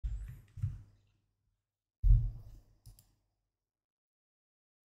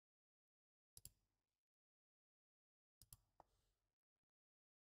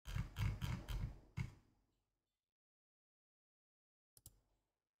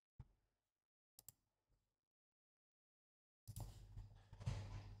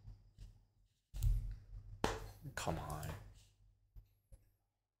Come on.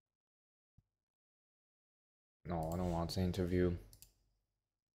 No, I don't want to interview.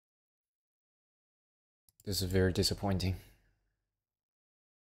 This is very disappointing.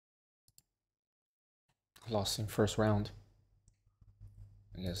 Lost in first round.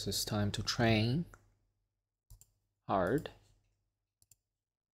 I guess it's time to train hard.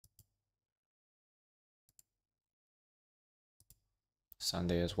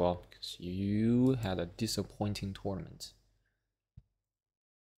 Sunday as well, because you had a disappointing tournament.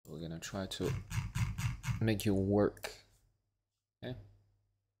 We're gonna try to make you work. Okay.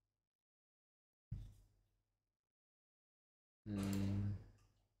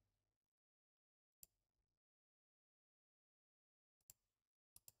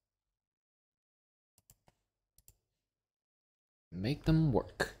 Make them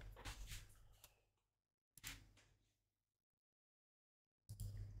work.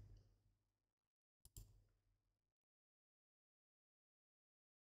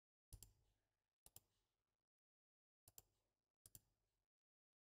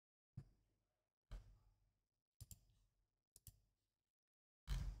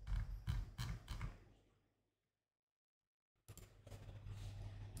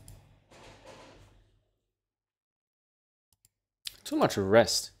 Too much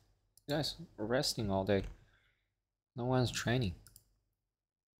rest. You guys are resting all day. No one's training.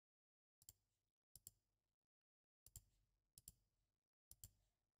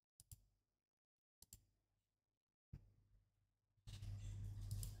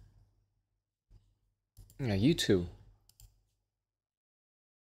 Yeah, you too.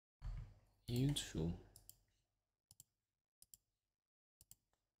 You too.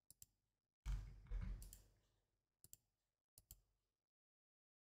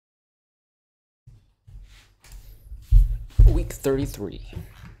 Week 33.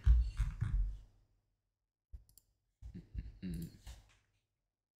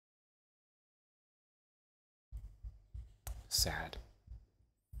 Sad.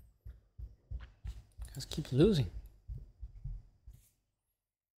 Guys keep losing.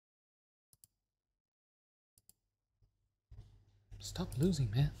 Stop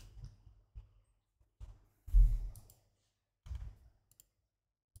losing, man.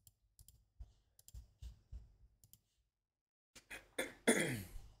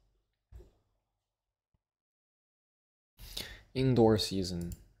 Indoor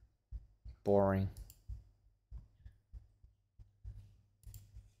season. Boring.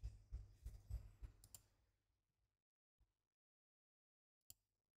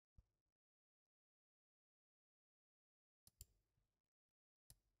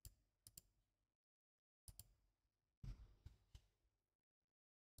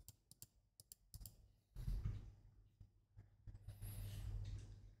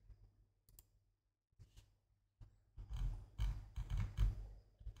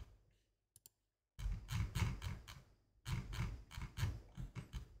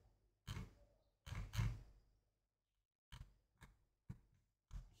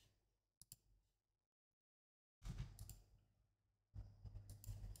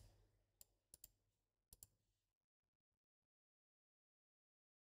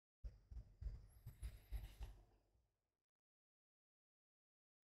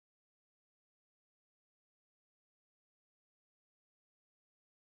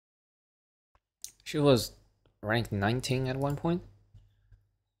 She was ranked 19 at one point.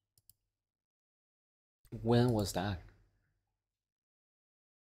 When was that?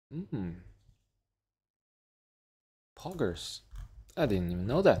 Poggers. I didn't even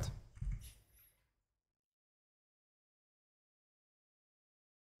know that.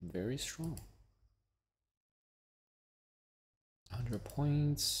 Very strong. 100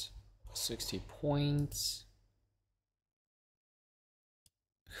 points. 60 points.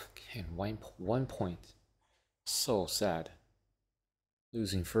 Okay, 1 point. So sad.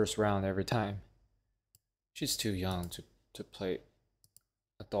 Losing first round every time. She's too young to play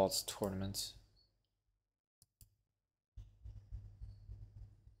adults tournaments.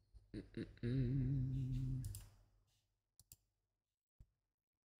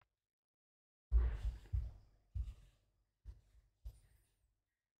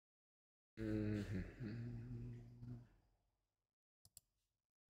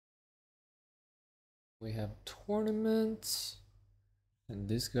 We have tournaments, and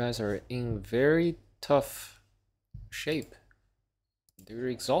these guys are in very tough shape. They're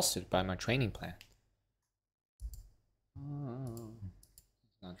exhausted by my training plan.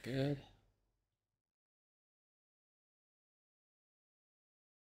 Not good.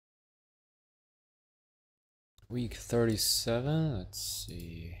 Week 37, let's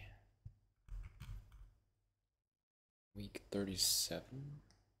see. Week 37.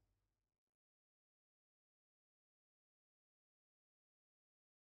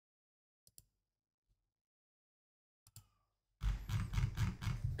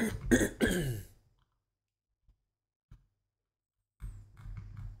 I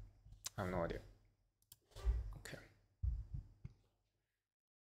have no idea. Okay.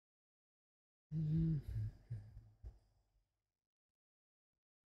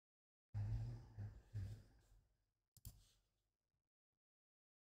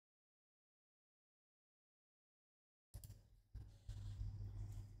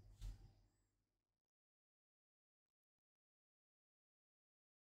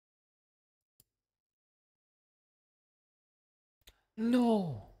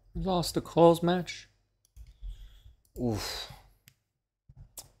 No, lost the close match. Oof.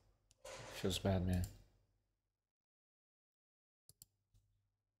 Feels bad, man.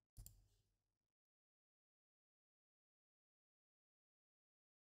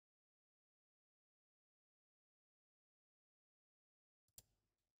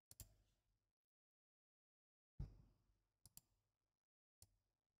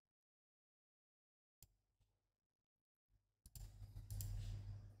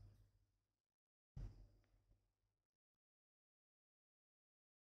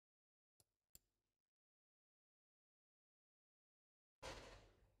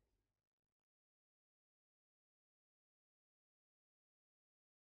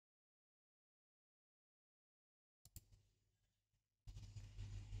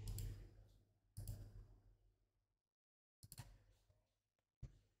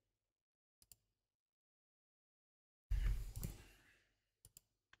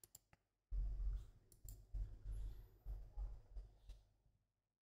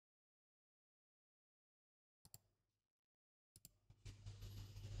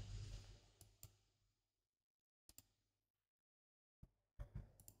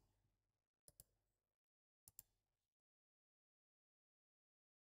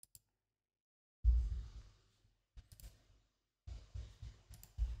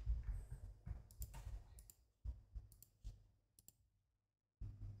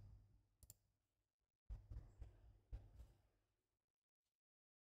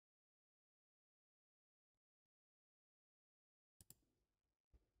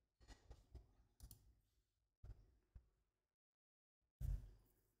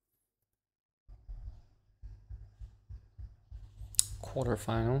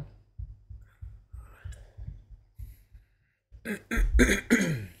 Quarterfinal.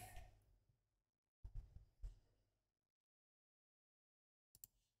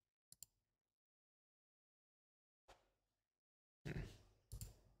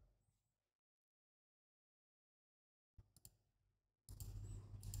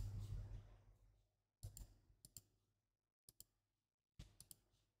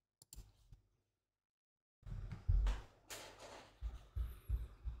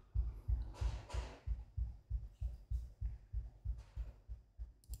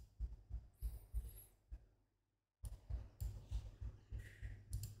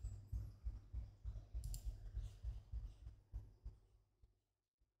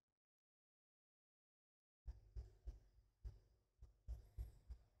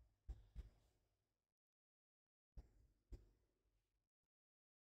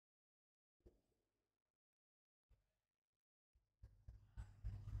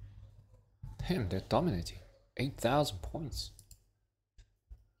 Damn, they're dominating. 8,000 points.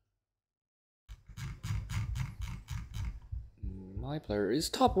 MyPlayer is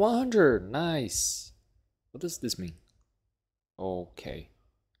top 100. Nice. What does this mean? Okay.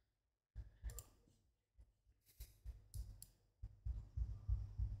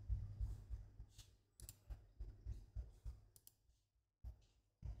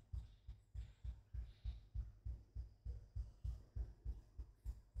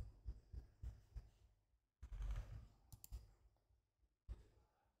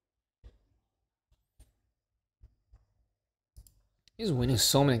 He's winning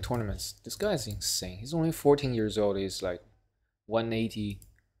so many tournaments. This guy is insane. He's only 14 years old. He's like 180.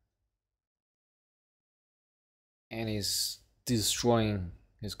 And he's destroying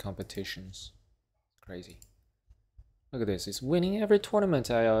his competitions. Crazy. Look at this. He's winning every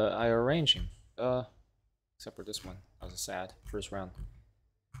tournament I arrange him. Except for this one. That was sad. First round.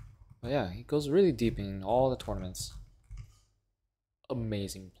 But yeah, he goes really deep in all the tournaments.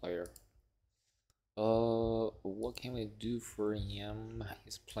 Amazing player. What can we do for him?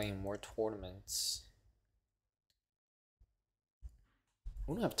 He's playing more tournaments.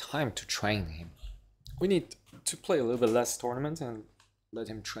 We don't have time to train him. We need to play a little bit less tournaments and let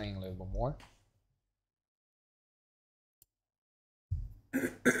him train a little bit more.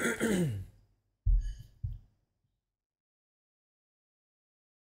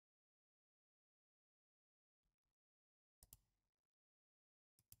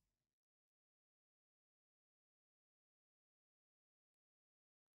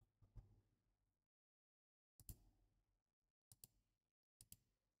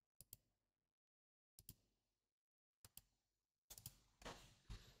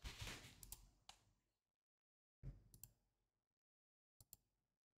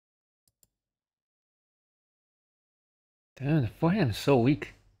 Damn, the forehand is so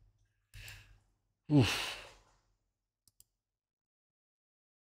weak. Oof.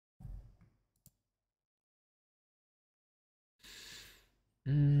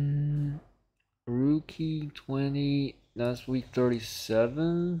 Rookie 20. That's week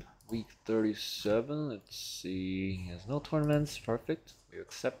 37. Week 37. Let's see. He has no tournaments. Perfect. We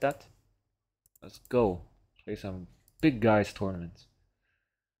accept that. Let's go. Play some big guys tournaments.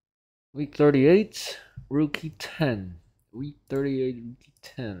 Week 38. Rookie 10. Week 38. Rookie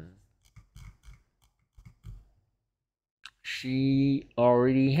 10. She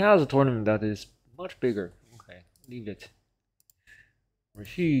already has a tournament that is much bigger. Okay, leave it.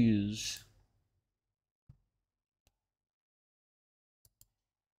 Refuse.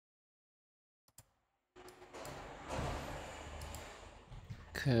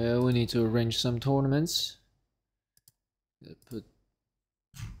 Okay, we need to arrange some tournaments.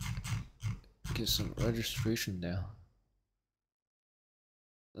 Get some registration down.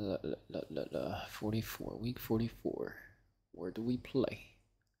 44, week 44. Where do we play?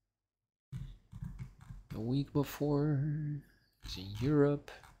 The week before is in Europe.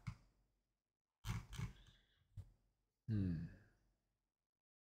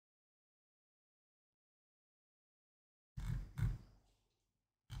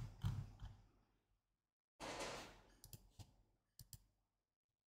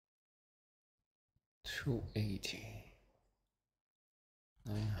 280.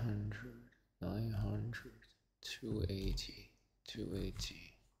 900. 900. 280.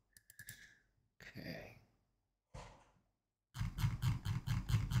 280. Okay.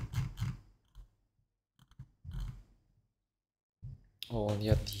 Oh, and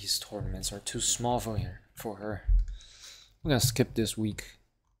yet these tournaments are too small for her. We're gonna skip this week.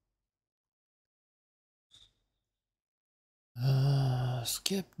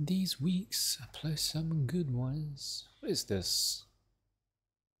 Skip these weeks. Play some good ones. What is this?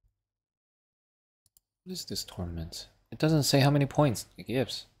 What is this tournament? It doesn't say how many points it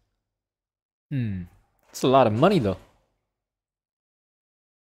gives. It's a lot of money though.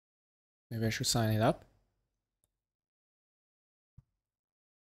 Maybe I should sign it up.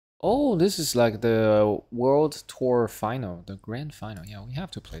 Oh, this is like the World Tour final, the grand final. Yeah, we have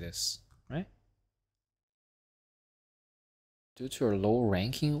to play this, right? Due to your low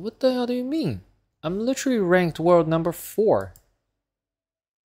ranking? What the hell do you mean? I'm literally ranked world number 4.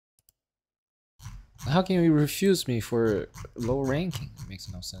 How can you refuse me for low ranking? It makes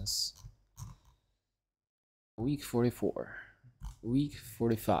no sense. Week 44. Week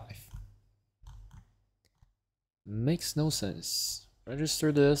 45. Makes no sense.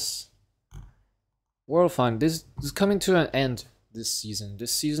 Register this. World Fund. This is coming to an end this season.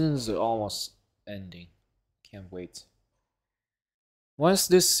 This season is almost ending. Can't wait. Once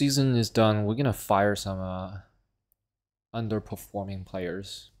this season is done, we're gonna fire some underperforming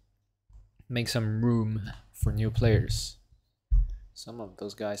players. Make some room for new players. Some of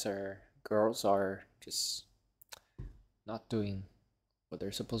those girls are just not doing what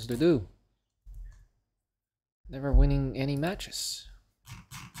they're supposed to do. Never winning any matches.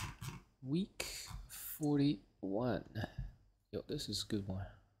 Week 41. Yo, this is a good one.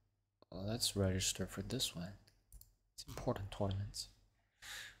 Well, let's register for this one. It's important tournaments.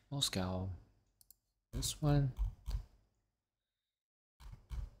 Moscow. This one.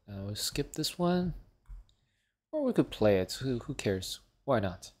 We'll skip this one. Or we could play it. Who cares? Why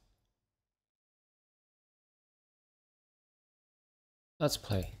not? Let's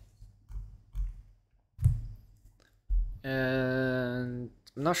play. And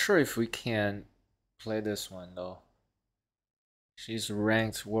I'm not sure if we can play this one though. She's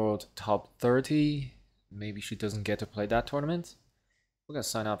ranked world top 30. Maybe she doesn't get to play that tournament. We're gonna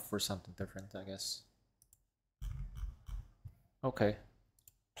sign up for something different, I guess. Okay.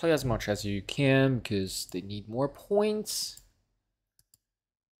 Play as much as you can because they need more points.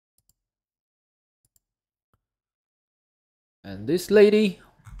 And this lady.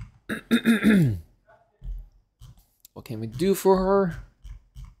 What can we do for her?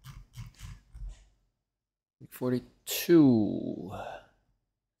 42.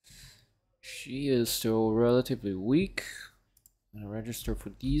 She is still relatively weak. I'm gonna register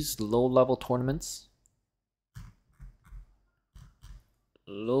for these low-level tournaments.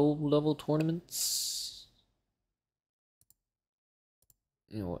 Low-level tournaments.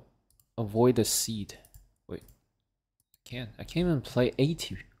 You know what? Avoid the seed. Wait. I can't even play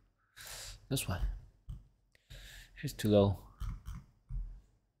 80. This one. It's too low.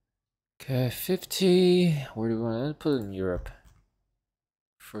 Okay, 50. Where do we want to put it in Europe?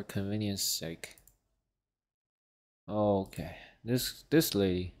 For convenience sake. Okay. This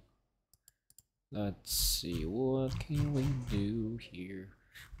lady. Let's see, what can we do here?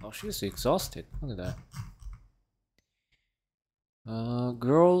 Oh, she's exhausted. Look at that.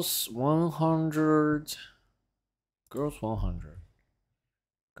 Girls 100. Girls 100.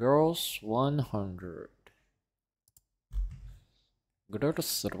 Girls 100.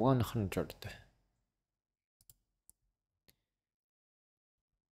 Girls 100.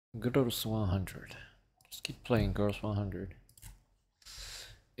 Girls 100. Just keep playing Girls 100.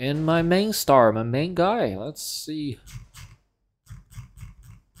 And my main star, my main guy. Let's see.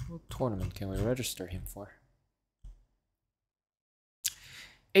 What tournament can we register him for?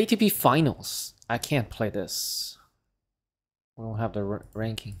 ATP Finals. I can't play this. We don't have the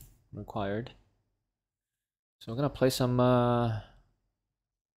ranking required. So I'm gonna play some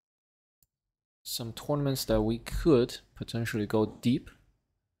tournaments that we could potentially go deep.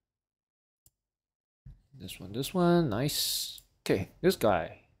 This one, nice. Okay, this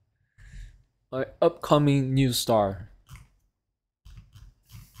guy. My upcoming new star.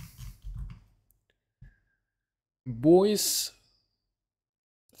 Boys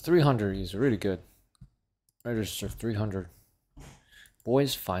 300 is really good. Register 300.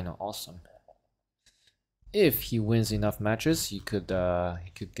 Boys final, awesome. If he wins enough matches, he could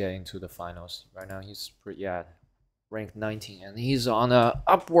get into the finals. Right now he's pretty ranked 19 and he's on a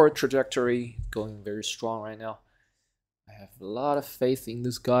upward trajectory, going very strong right now. I have a lot of faith in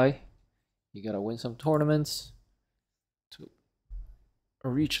this guy. You gotta win some tournaments to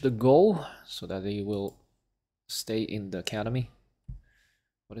reach the goal so that he will stay in the academy.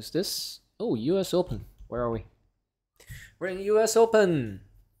 What is this? Oh, US Open. Where are we? We're in US Open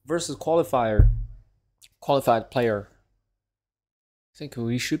versus qualified player. I think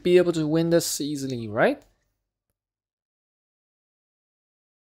we should be able to win this easily, right?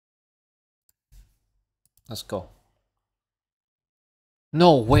 Let's go.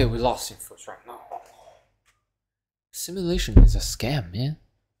 No way we lost in first round. No. Simulation is a scam, man.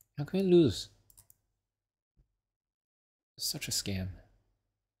 How can we lose? It's such a scam.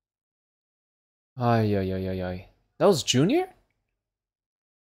 Ay, ay, ay, ay, ay. That was junior?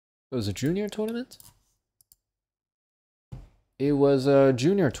 It was a junior tournament? It was a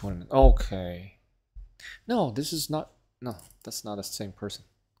junior tournament. Okay. No, this is not. No, that's not the same person.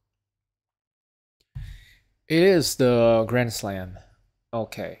 It is the Grand Slam.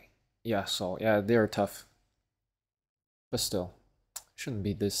 Okay. Yeah, so, yeah, they're tough. But still, shouldn't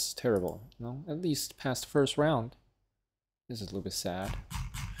be this terrible. No, at least past the first round. This is a little bit sad.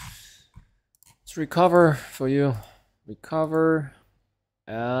 Let's recover for you. Recover.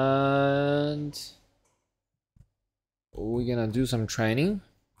 And we're gonna do some training.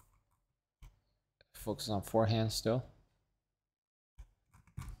 Focus on forehand still.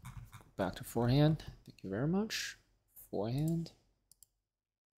 Back to forehand. Thank you very much. Forehand.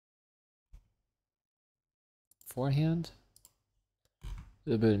 Forehand. A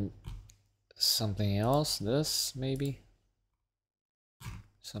little bit something else. This maybe.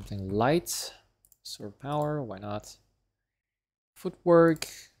 Something light. Serve power. Why not? Footwork.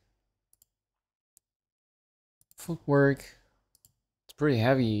 Footwork. It's pretty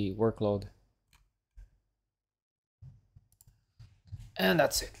heavy workload. And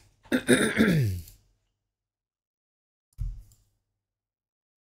that's it.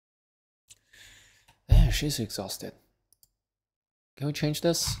 Yeah, she's exhausted. Can we change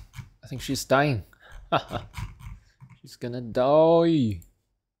this? I think she's dying. She's gonna die.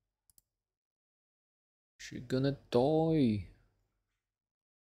 She's gonna die.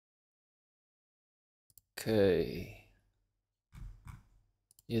 Okay.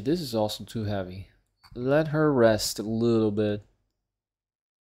 Yeah, this is also too heavy. Let her rest a little bit.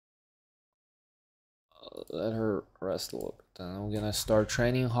 Let her rest a little bit. Then I'm gonna start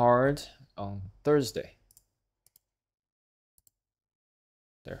training hard on Thursday.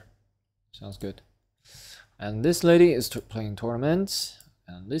 There. Sounds good. And this lady is playing tournaments.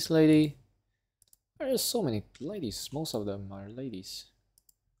 And this lady... There's so many ladies. Most of them are ladies.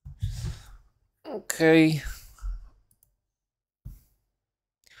 Okay.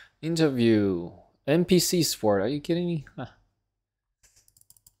 Interview. NPC Sport. Are you kidding me? Huh.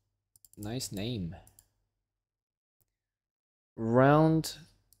 Nice name. Round.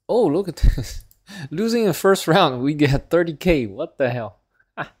 Oh, look at this. Losing the first round, we get 30k. What the hell?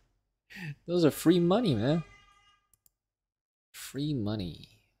 Those are free money, man. Free money.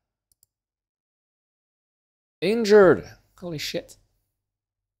 Injured. Holy shit.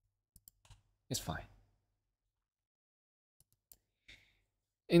 It's fine.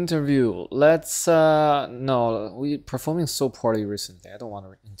 Interview. Let's no, we performing so poorly recently. I don't want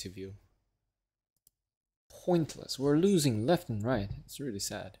to interview. Pointless. We're losing left and right. It's really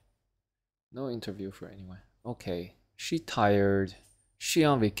sad. No interview for anyone. Okay. She tired. She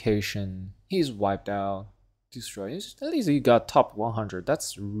on vacation. He's wiped out. Destroyed. At least he got top 100.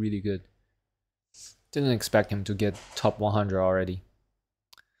 That's really good. Didn't expect him to get top 100 already.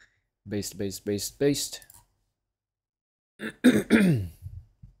 Based.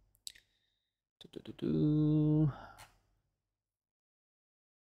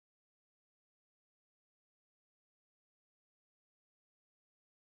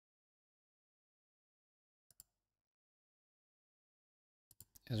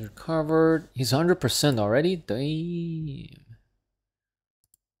 Has recovered. He's 100% already. Damn.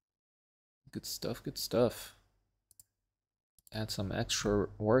 Good stuff. Good stuff. Add some extra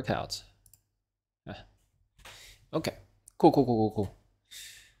workouts. Okay. Cool.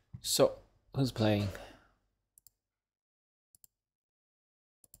 So, who's playing?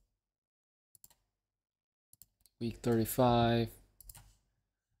 Week 35.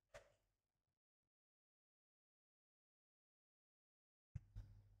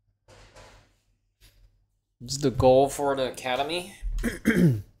 This is the goal for the academy.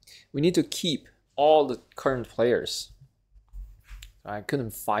 We need to keep all the current players. I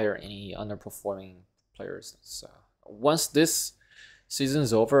couldn't fire any underperforming players. So once this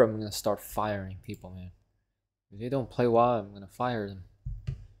season's over, I'm gonna start firing people, man. If they don't play well, I'm gonna fire them.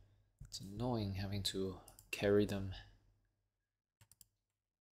 It's annoying having to carry them,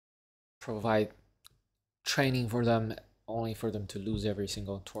 provide training for them, only for them to lose every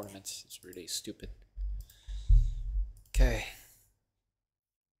single tournament. It's really stupid. Okay.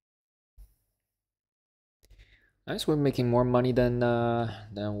 Nice, we're making more money than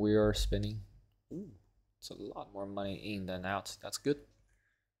we are spending. Ooh, it's a lot more money in than out. That's good.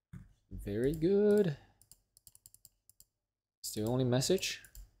 Very good. It's the only message.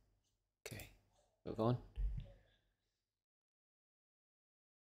 Okay, move on.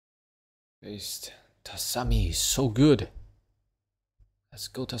 Based. Tasami is so good. Let's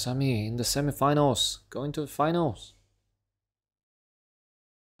go, Tasami, in the semifinals. Going to the finals.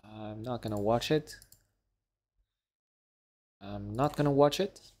 I'm not gonna watch it.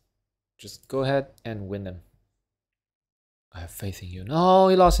 Just go ahead and win them. I have faith in you. No,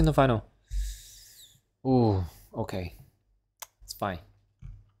 he lost in the final. Ooh, okay. It's fine.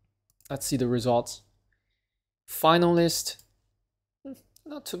 Let's see the results. Finalist.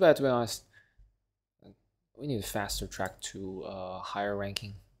 Not too bad, to be honest. We need a faster track to higher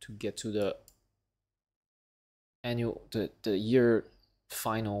ranking to get to the the year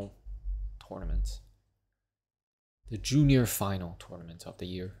final tournament. The junior final tournament of the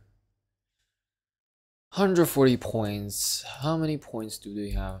year. 140 points. How many points do they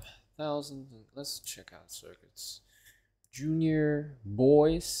have? 1,000. Let's check out circuits. Junior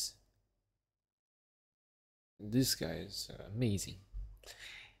boys. This guy is amazing.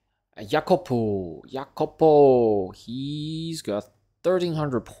 Jacopo. He's got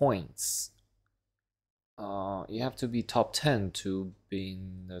 1,300 points. You have to be top 10 to be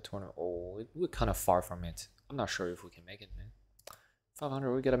in the tournament. Oh, we're kind of far from it. I'm not sure if we can make it, man.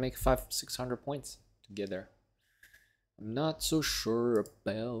 500, we gotta make 600 points to get there. I'm not so sure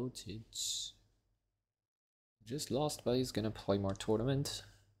about it. Just lost, but he's gonna play more tournament.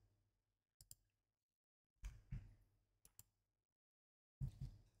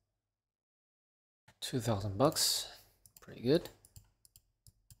 $2,000, pretty good.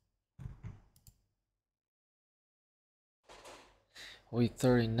 Week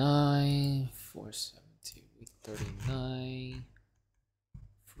 39, 470. Week 39,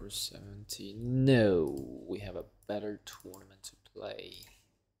 470. No, we have a better tournament to play.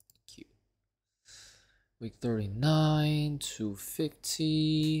 Thank you. Week 39,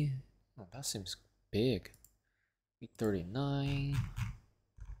 250. Oh, that seems big. Week 39.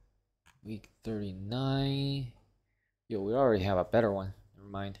 Week 39. Yo, we already have a better one. Never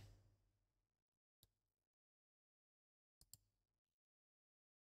mind.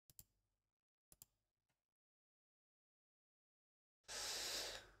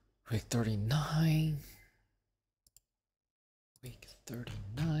 Week 39. Week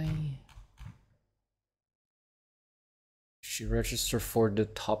 39. She registered for the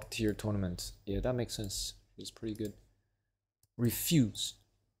top tier tournament. Yeah, that makes sense. It's pretty good. Refuse.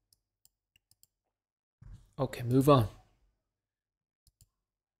 Okay, move on.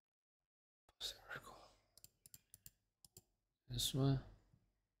 This one.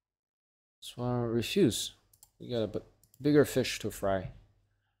 This one, refuse. We got a bigger fish to fry.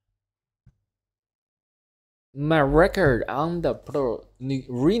 My record on the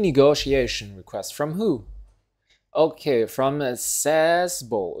renegotiation request from who? Okay, from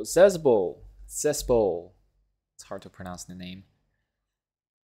Sesbo. It's hard to pronounce the name.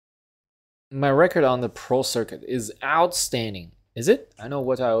 My record on the pro circuit is outstanding. Is it? I know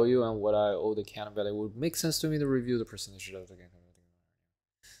what I owe you and what I owe the cannon, but it would make sense to me to review the percentage of the game.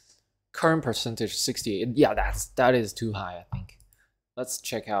 Current percentage 68. Yeah, that is too high, I think. Let's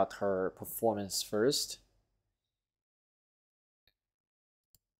check out her performance first.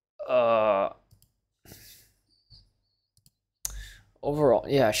 Overall,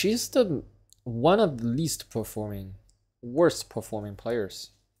 yeah, she's the one of the worst performing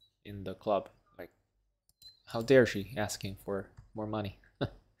players in the club. Like, how dare she asking for more money?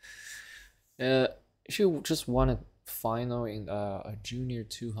 She just won a final in a junior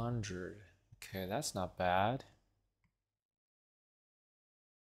 200. Okay, that's not bad.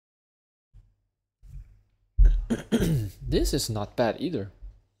 This is not bad either,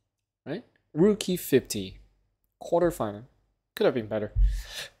 right? Rookie 50, quarterfinal. Could have been better.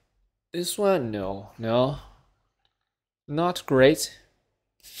 This one, no, not great.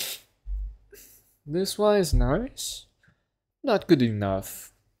 This one is nice, not good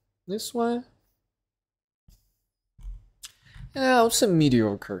enough. This one, yeah, it's a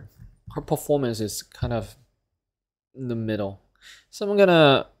mediocre. Her performance is kind of in the middle. So I'm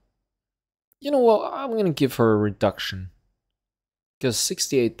gonna, you know what, I'm gonna give her a reduction. Because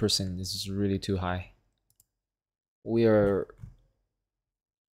 68% is really too high. We're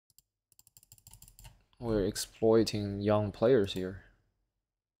exploiting young players here.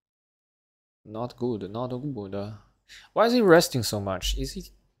 Not good, not good. Why is he resting so much? Is he?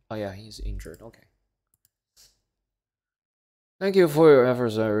 Oh yeah, he's injured. Okay. Thank you for your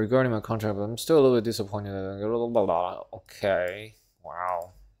efforts regarding my contract, but I'm still a little bit disappointed. Okay.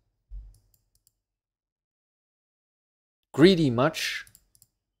 Wow. Greedy much?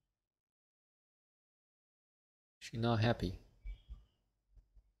 She's not happy.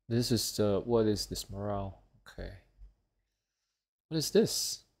 This is the, what is this morale? Okay. What is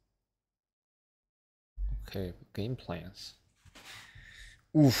this? Okay, game plans.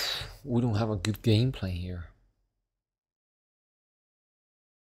 Oof, we don't have a good game plan here.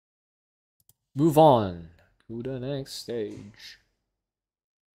 Move on to the next stage.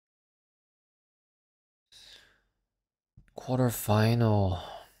 Quarterfinal.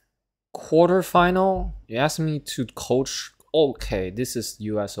 Quarterfinal? You asked me to coach. Okay, this is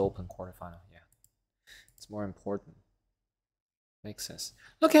US Open quarterfinal. Yeah, it's more important. Makes sense.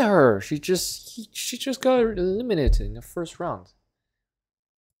 Look at her. She just got eliminated in the first round.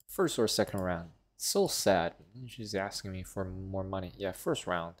 First or second round. So sad. She's asking me for more money. Yeah, first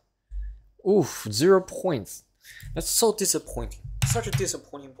round. Oof, 0 points. That's so disappointing. Such a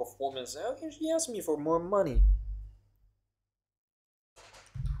disappointing performance. How can she ask me for more money?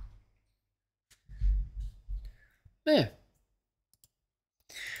 Man.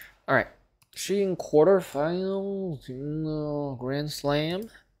 Alright. She in quarterfinals in the Grand Slam.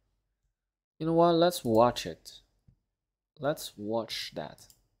 You know what? Let's watch it. Let's watch that.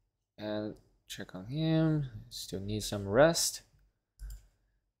 And check on him. Still needs some rest.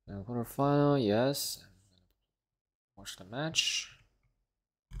 And quarterfinal, yes. Watch the match.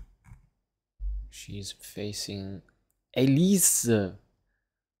 She's facing Elise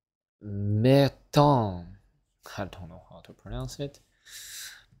Merton. I don't know how to pronounce it.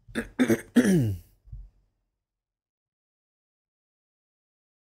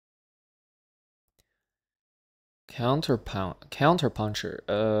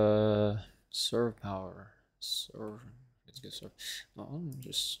 Counterpuncher. Serve power. Serve. Let's get serve. No, I'll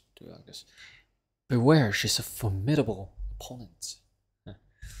just do it like this. Beware, she's a formidable opponent.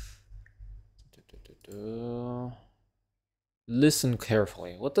 Listen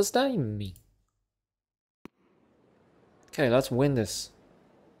carefully. What does that even mean? Okay, let's win this.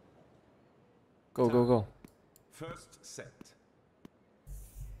 Go, go, go. First set.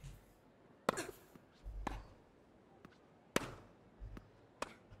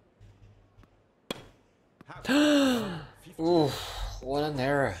 Ooh, what an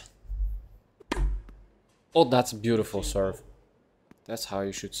error. Oh, that's a beautiful serve. That's how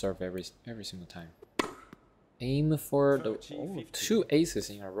you should serve every single time. Aim for the 2 aces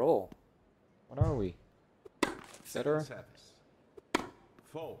in a row. What are we? Federer?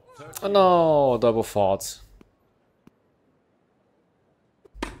 Oh no, double faults.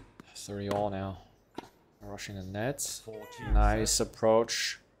 3 all now. Rushing the net. Nice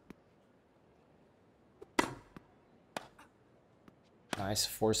approach. Nice,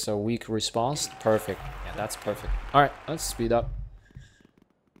 force a weak response. Perfect. Yeah, that's perfect. Alright, let's speed up.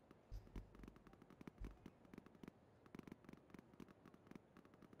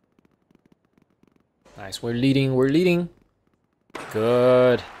 Nice, we're leading, we're leading.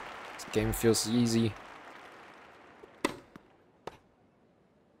 Good. This game feels easy.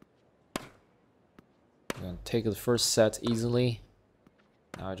 I'm gonna take the first set easily.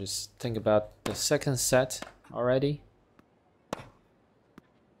 Now just think about the second set already.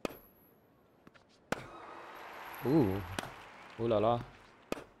 Ooh. Ooh la la.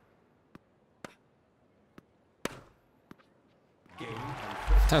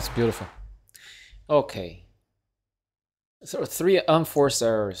 That's beautiful. Okay. So 3 unforced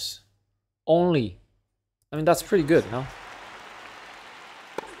errors. Only. I mean, that's pretty good, no?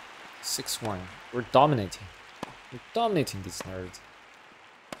 6-1. We're dominating. We're dominating these nerds.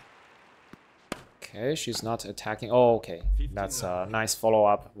 Okay, she's not attacking. Oh, okay. That's a nice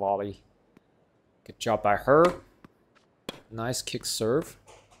follow-up volley. Good job by her. Nice kick serve.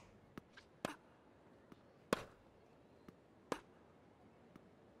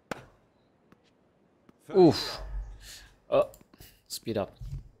 Oof. Speed up.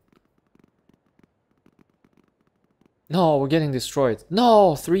 No, we're getting destroyed.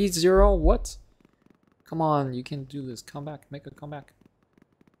 No, 3-0. What? Come on, you can do this. Come back. Make a comeback.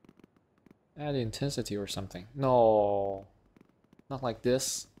 Add intensity or something. No. Not like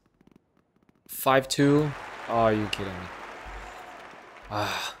this. 5-2. Oh, are you kidding me?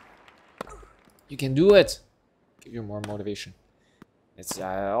 Ah. You can do it. Give you more motivation. It's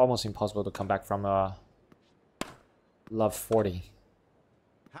almost impossible to come back from love 40.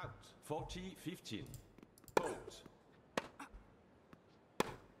 Out 40-15.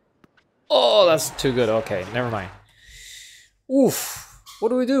 Oh, that's too good. Okay, never mind. Oof. What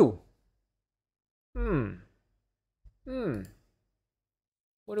do we do?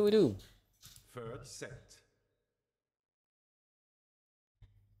 What do we do? Third set.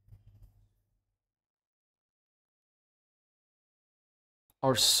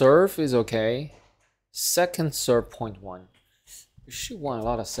 Our serve is okay. Second serve 0.1. She won a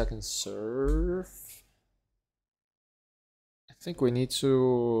lot of second serve. I think we need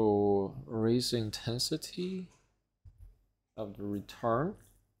to raise the intensity of the return.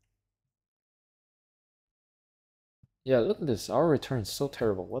 Yeah, look at this. Our return is so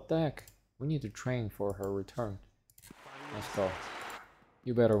terrible. What the heck? We need to train for her return. Let's go.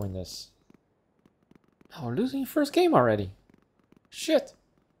 You better win this. Oh, we're losing first game already. Shit.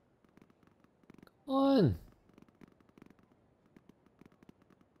 Come on.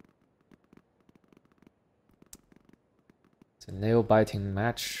 It's a nail-biting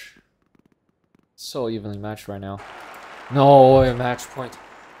match. So evenly matched right now. No, a match point.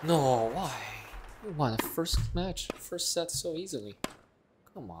 No, why? We won the first match, first set so easily.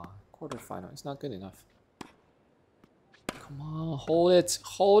 Come on, quarterfinal. It's not good enough. Come on, hold it,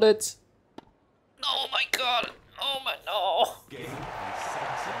 hold it. Oh my god. Oh my no.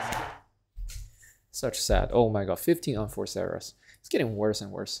 Such sad. Oh my god, 15 unforced errors. It's getting worse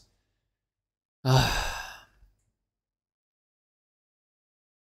and worse.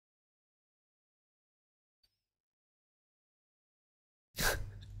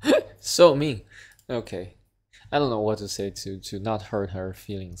 So mean. Okay. I don't know what to say to not hurt her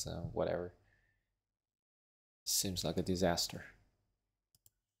feelings, whatever. Seems like a disaster.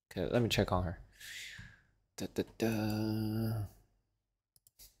 Okay, let me check on her.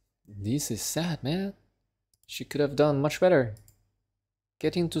 This is sad, man. She could have done much better.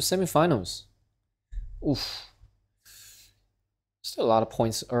 Getting to semifinals. Oof. Still a lot of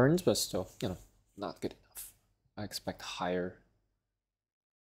points earned, but still, you know, not good enough. I expect higher,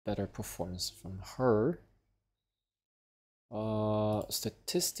 better performance from her.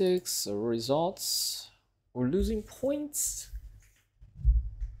 Statistics, results. We're losing points.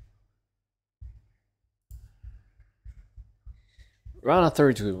 Round of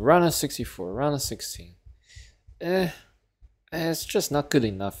 32, round of 64, round of 16. It's just not good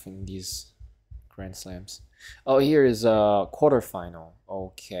enough in these Grand Slams. Oh, here is a quarterfinal.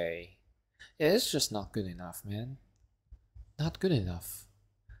 Okay. Yeah, it's just not good enough, man. Not good enough.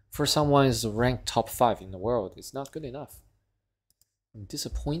 For someone who's ranked top 5 in the world, it's not good enough. I'm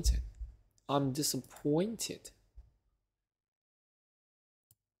disappointed. I'm disappointed.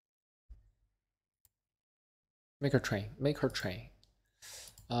 Make her train. Make her train.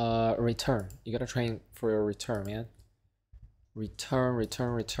 Return. You gotta train for your return, man. Return,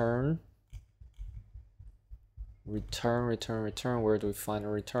 return, return. Return, return, return. Where do we find a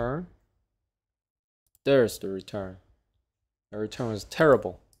return? There's the return. The return was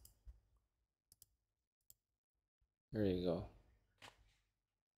terrible. There you go.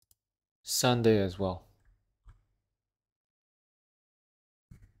 Sunday as well.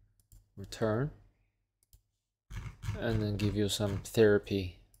 Return. And then give you some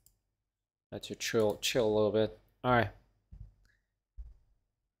therapy. Let you chill a little bit. Alright.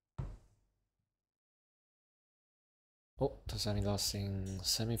 Oh, Tasani lost in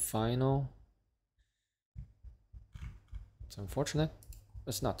semi-final. It's unfortunate.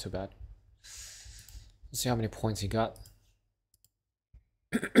 It's not too bad. Let's see how many points he got.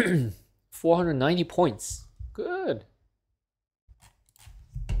 490 points. Good.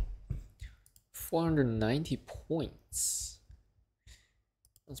 490 points.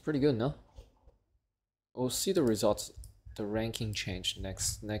 That's pretty good, no? We'll see the results, the ranking change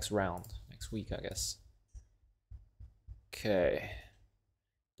next round, next week, I guess. Okay.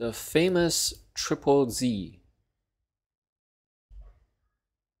 The famous Triple Z.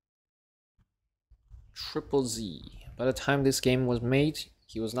 Triple Z. By the time this game was made,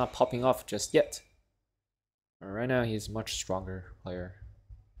 he was not popping off just yet. But right now, he's a much stronger player.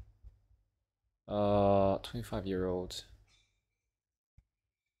 25-year-old.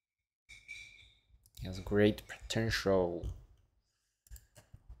 He has great potential.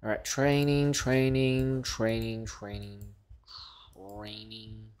 Alright, training.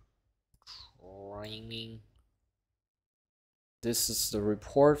 This is the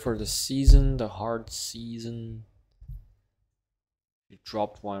report for the season, the hard season. You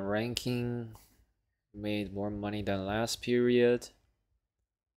dropped 1 ranking, made more money than last period.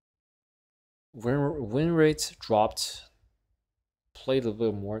 Win rates dropped, played a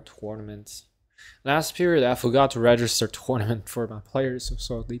little more tournaments. Last period, I forgot to register tournament for my players,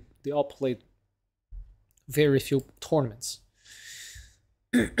 so they all played very few tournaments.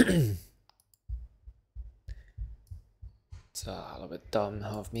 It's a little bit dumb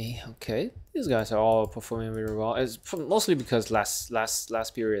of me. Okay, these guys are all performing very well. It's mostly because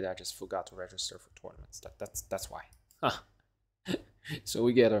last period I just forgot to register for tournaments. That's why. Huh. So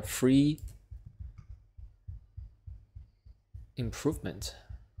we get a free improvement.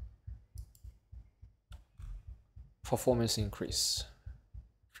 Performance increase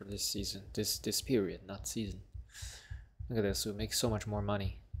for this season, this period, not season. Look at this, we make so much more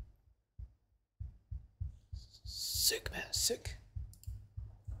money. Sick, man, sick.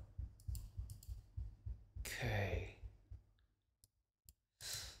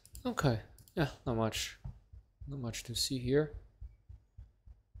 Okay, yeah, not much to see here.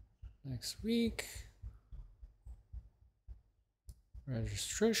 Next week,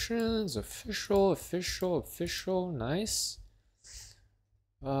 registrations, official, nice.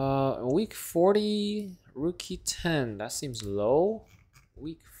 Week 40, rookie 10, that seems low.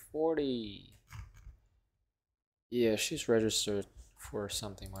 Week 40. Yeah, she's registered for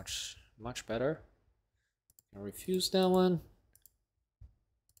something much better. I'll refuse that one.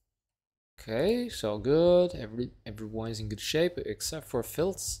 Okay, so good. Everyone's in good shape except for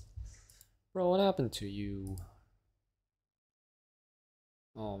Filtz. Bro, what happened to you?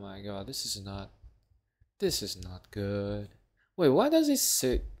 Oh my god, this is not good. Wait, why does it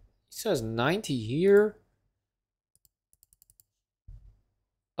say it says 90 here?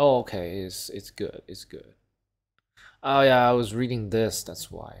 Oh, okay, it's good. Oh yeah, I was reading this, that's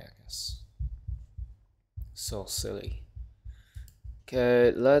why, I guess. So silly.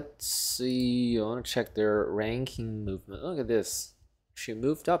 Okay, let's see. I want to check their ranking movement. Look at this. She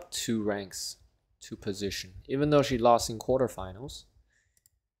moved up 2 ranks, 2 position. Even though she lost in quarterfinals,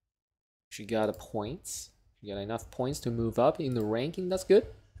 she got a points. She got enough points to move up in the ranking. That's good.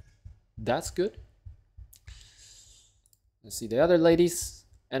 That's good. Let's see the other ladies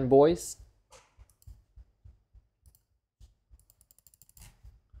and boys.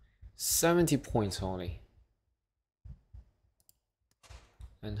 70 points only.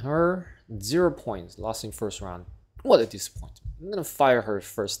 And her, 0 points, lost in first round. What a disappointment. I'm gonna fire her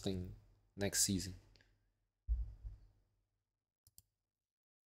first thing next season.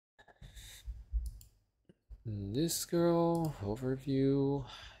 This girl, overview,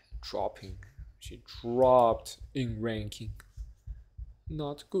 dropping. She dropped in ranking.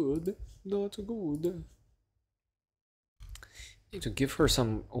 Not good, not good. Need to give her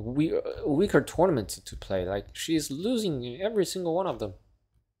some weaker tournaments to play. Like, she's losing in every single one of them.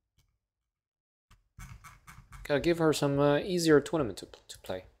 Gotta give her some easier tournament to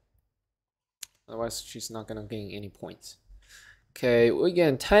play. Otherwise, she's not gonna gain any points. Okay, we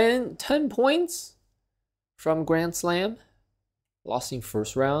get 10 points from Grand Slam. Lost in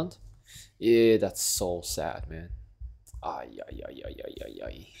first round. Yeah, that's so sad, man. Ay, ay, ay, ay, ay, ay,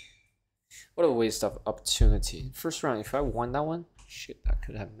 ay. What a waste of opportunity. First round, if I won that one, shit, I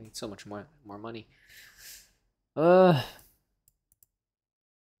could have made so much more money. Where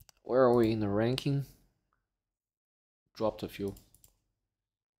are we in the ranking? Dropped a few.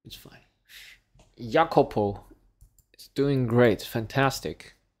 It's fine. Jacopo is doing great,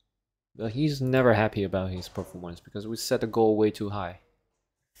 fantastic. But he's never happy about his performance because we set the goal way too high.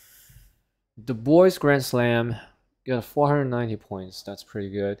 The boys Grand Slam got 490 points. That's pretty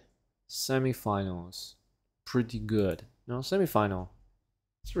good. Semifinals, pretty good. No, semifinal,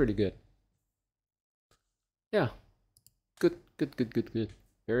 it's really good. Yeah, good.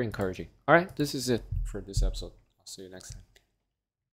 Very encouraging. All right, this is it for this episode. I'll see you next time.